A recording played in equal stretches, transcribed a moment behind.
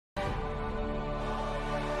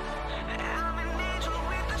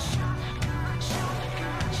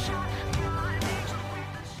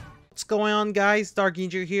going on, guys? Dark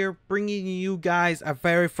Ninja here, bringing you guys a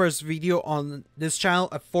very first video on this channel,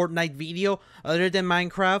 a Fortnite video other than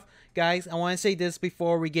Minecraft. Guys, I want to say this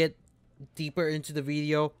before we get deeper into the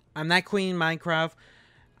video. I'm not quitting Minecraft.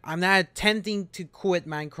 I'm not attempting to quit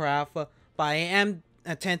Minecraft, but I am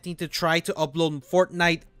attempting to try to upload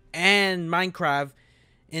Fortnite and Minecraft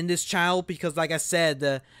in this channel, because like I said,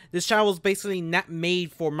 this channel was basically not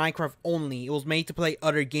made for Minecraft only. It was made to play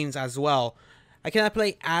other games as well. I cannot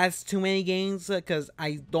play as too many games because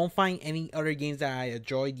I don't find any other games that I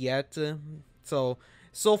enjoyed yet. So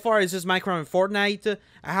far it's just Minecraft and Fortnite.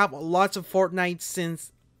 I have lots of Fortnite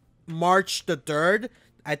since March the 3rd.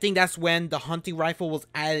 I think that's when the hunting rifle was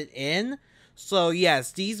added in. So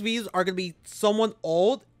yes, these videos are going to be somewhat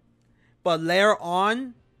old, but later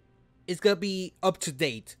on it's going to be up to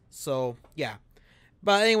date. So yeah.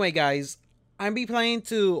 But anyway, guys, I'm be planning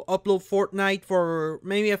to upload Fortnite for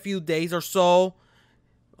maybe a few days or so.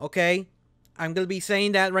 Okay? I'm going to be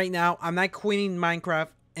saying that right now. I'm not quitting Minecraft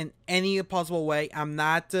in any possible way. I'm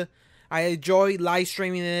not. I enjoy live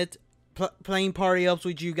streaming it, playing party ups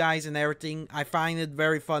with you guys and everything. I find it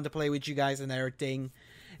very fun to play with you guys and everything.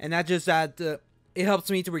 And not just that, it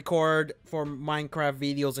helps me to record for Minecraft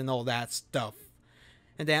videos and all that stuff.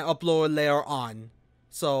 And then upload later on.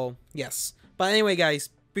 So, yes. But anyway,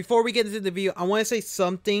 guys, before we get into the video, I want to say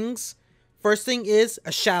some things. First thing is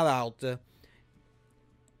a shout out.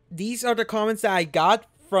 These are the comments that I got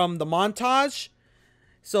from the montage.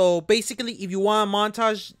 So basically, if you want a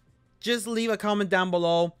montage, just leave a comment down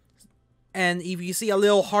below. And if you see a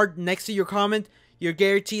little heart next to your comment, you're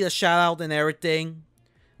guaranteed a shout out and everything.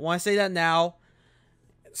 I want to say that now.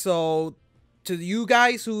 So to you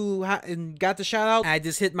guys who got the shout out, I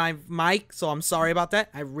just hit my mic, so I'm sorry about that.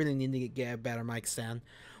 I really need to get a better mic stand.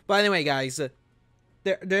 But anyway, guys,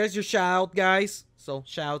 there's your shout out, guys. So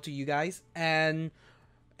shout out to you guys. And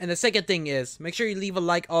the second thing is, make sure you leave a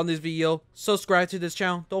like on this video, subscribe to this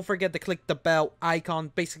channel. Don't forget to click the bell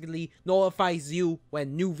icon. Basically notifies you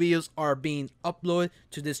when new videos are being uploaded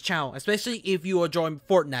to this channel, especially if you are joining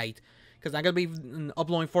Fortnite, because I'm gonna be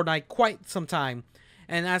uploading Fortnite quite some time.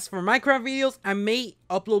 And as for Minecraft videos, I may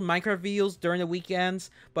upload Minecraft videos during the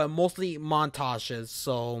weekends, but mostly montages.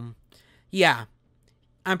 So, yeah.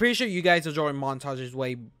 I'm pretty sure you guys enjoy montages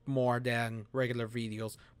way more than regular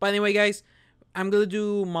videos. But anyway, guys, I'm going to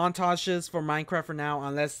do montages for Minecraft for now,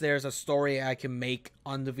 unless there's a story I can make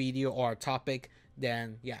on the video or a topic,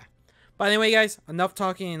 then yeah. But anyway, guys, enough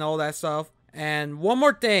talking and all that stuff. And one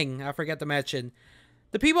more thing I forgot to mention.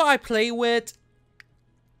 The people I play with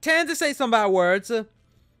tend to say some bad words.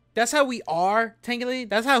 That's how we are, technically.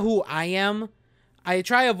 That's who I am. I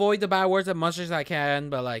try to avoid the bad words as much as I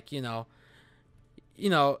can, but like, you know,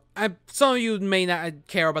 some of you may not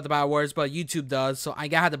care about the bad words, but YouTube does, so I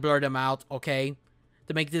gotta blur them out, okay?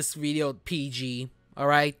 To make this video PG.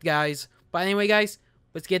 Alright, guys? But anyway, guys,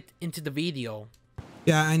 let's get into the video.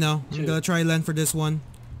 Yeah, I know. I'm gonna try land for this one.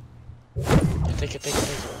 Take it.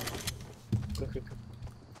 Go.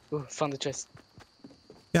 Ooh, found the chest.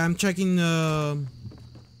 Yeah, I'm checking,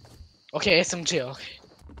 Okay, SMG, okay.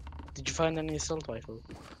 Did you find any assault rifle?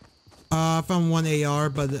 I found one AR,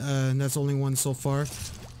 but that's only one so far.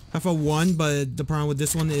 I found one, but the problem with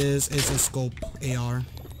this one is it's a scope AR.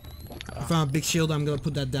 I found a big shield. I'm gonna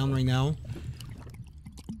put that down right now.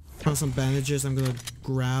 Found some bandages. I'm gonna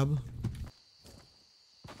grab.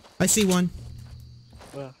 I see one.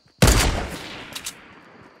 Where?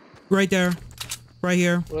 Right there. Right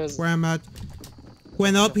here. Where I'm at.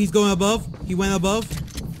 Went up. He's going above. He went above.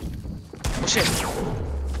 Oh shit.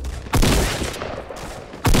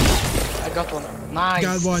 I got one. Nice.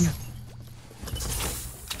 Got one.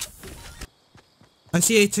 I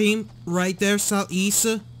see a team right there, southeast.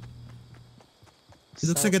 It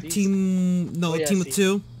looks like a team. No, a team of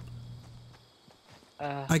two.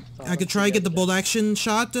 I could try to get the bolt action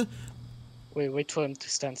shot. Wait for him to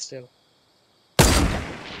stand still.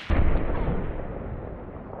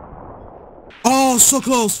 Oh, so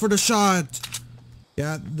close for the shot.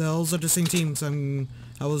 Yeah, those are the same teams.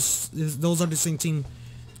 Those are the same team.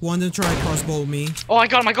 One to try crossbow me. Oh, I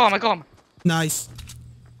got him. Nice.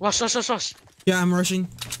 Rush. Yeah, I'm rushing.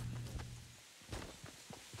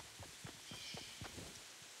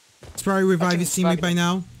 He's probably revived his teammate by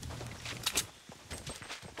now.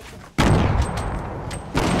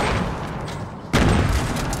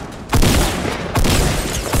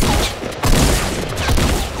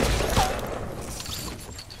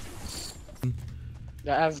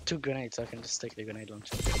 Yeah, I have 2 grenades, so I can just take the grenade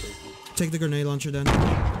launcher. Take the grenade launcher then.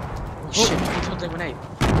 Oh shit, he took the grenade.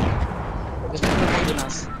 There's no grenade in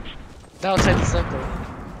us. They're outside the circle.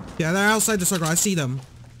 Yeah, they're outside the circle. I see them.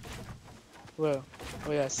 Where?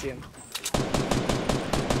 Oh yeah, I see him.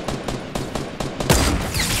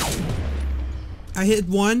 I hit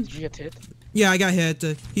one. Did you get hit? Yeah, I got hit.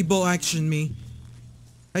 He bolt actioned me.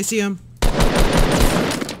 I see him.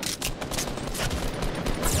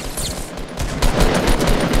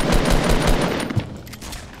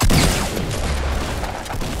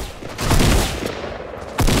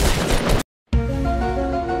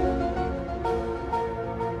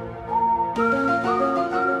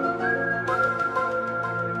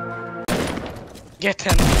 Get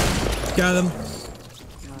him. Got him.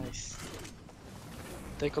 Nice.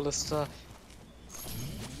 Take all the stuff.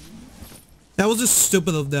 That was just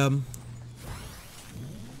stupid of them.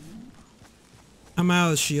 I'm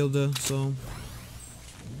out of shield, so.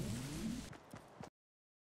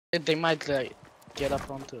 They might like get up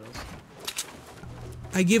onto us.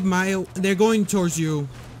 I give my. They're going towards you.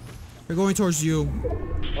 They're going towards you.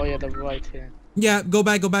 Oh yeah, they're right here. Yeah, go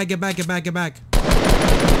back, get back, get back.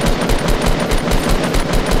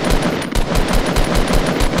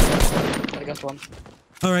 I got one.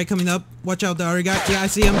 Alright, coming up. Watch out, the other guy. Yeah, I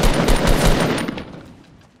see him.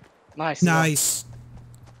 Nice. Nice.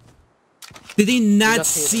 They did not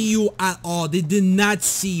just hit see you at all. They did not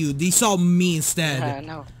see you. They saw me instead. Yeah, I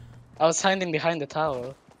know. I was hiding behind the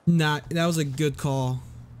tower. Nah, that was a good call.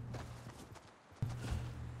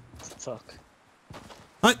 Fuck.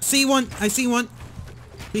 I see one. I see one.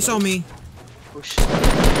 He saw me. Push.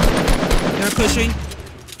 They're pushing.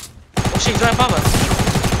 Oh shit, he's right above us.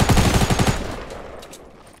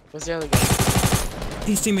 Where's the other guy?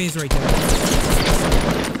 His teammate is right there.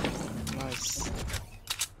 Nice.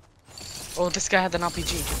 Oh, this guy had an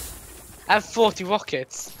RPG. I have 40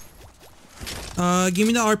 rockets. Give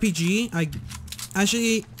me the RPG.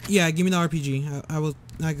 Yeah, give me the RPG.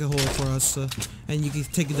 I can hold it for us, and you can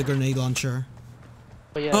take the grenade launcher.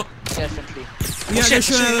 But yeah, Oh. definitely. Yeah, they're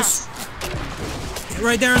shooting at us.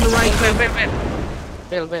 Right there on the right.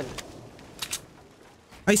 Bill.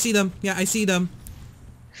 I see them. Yeah, I see them.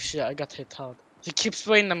 Shit, I got hit hard. He keeps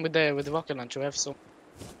spraying them with the rocket launcher. We have so.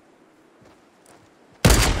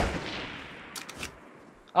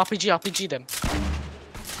 RPG them.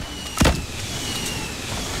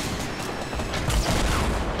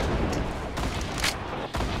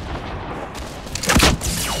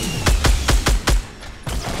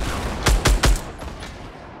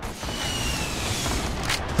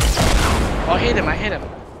 Oh, I hit him.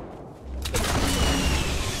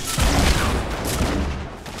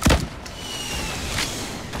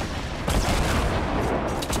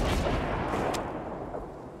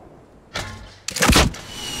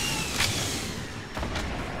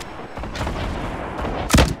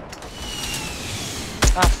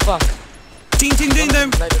 Ah, fuck. Ding them.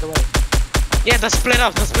 Light it away. Yeah, they're split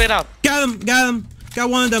up. Got him. Got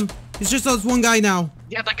one of them. It's just us one guy now.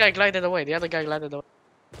 The other guy glided away.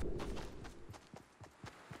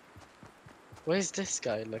 Where's this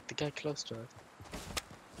guy? Like the guy close to us.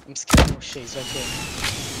 I'm scared. Oh shit, he's right here.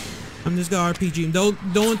 I'm just gonna RPG him.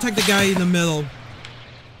 Don't attack the guy in the middle.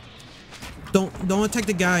 Don't attack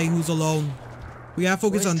the guy who's alone. We gotta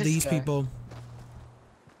focus on these people.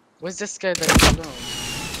 Where's this guy that is alone?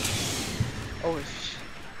 Oh shit.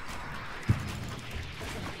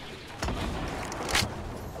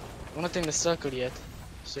 We're not in the circle yet.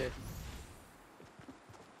 Shit.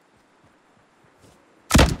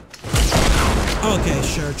 Okay,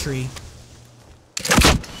 sure, tree.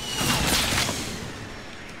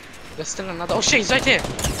 There's still another. Oh shit, he's right here.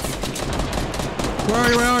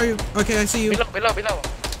 Where are you? Okay, I see you. Below.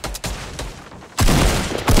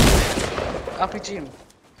 RPG him.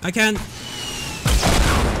 I can.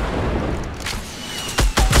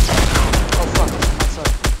 Oh fuck,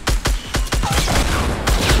 outside.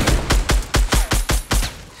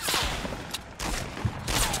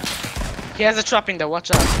 He has a trap in there, watch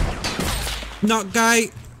out. Not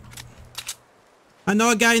guy. I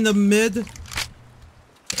know a guy in the mid.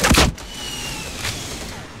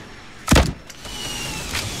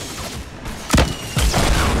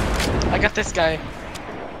 I got this guy.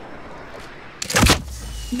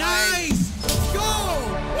 Nice!